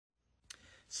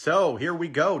So here we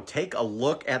go. Take a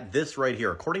look at this right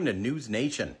here. According to News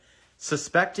Nation,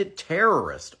 suspected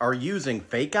terrorists are using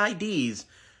fake IDs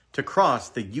to cross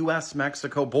the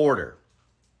U.S.-Mexico border.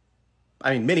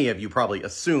 I mean, many of you probably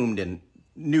assumed and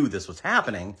knew this was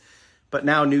happening, but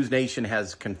now News Nation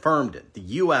has confirmed it. The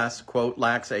U.S., quote,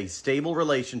 lacks a stable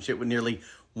relationship with nearly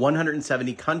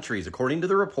 170 countries, according to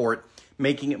the report,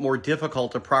 making it more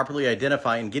difficult to properly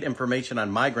identify and get information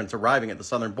on migrants arriving at the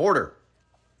southern border.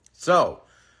 So,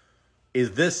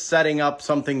 is this setting up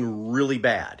something really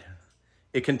bad?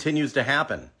 It continues to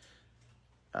happen.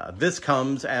 This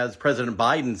comes as President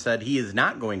Biden said he is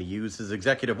not going to use his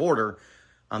executive order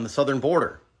on the southern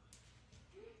border.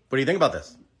 What do you think about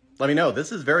this? Let me know.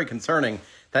 This is very concerning.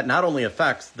 That not only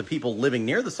affects the people living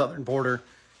near the southern border,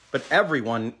 but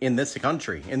everyone in this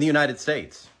country, in the United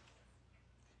States.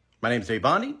 My name is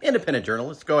Bondy, independent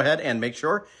journalist. Go ahead and make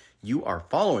sure you are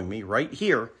following me right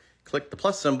here. Click the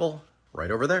plus symbol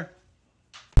right over there.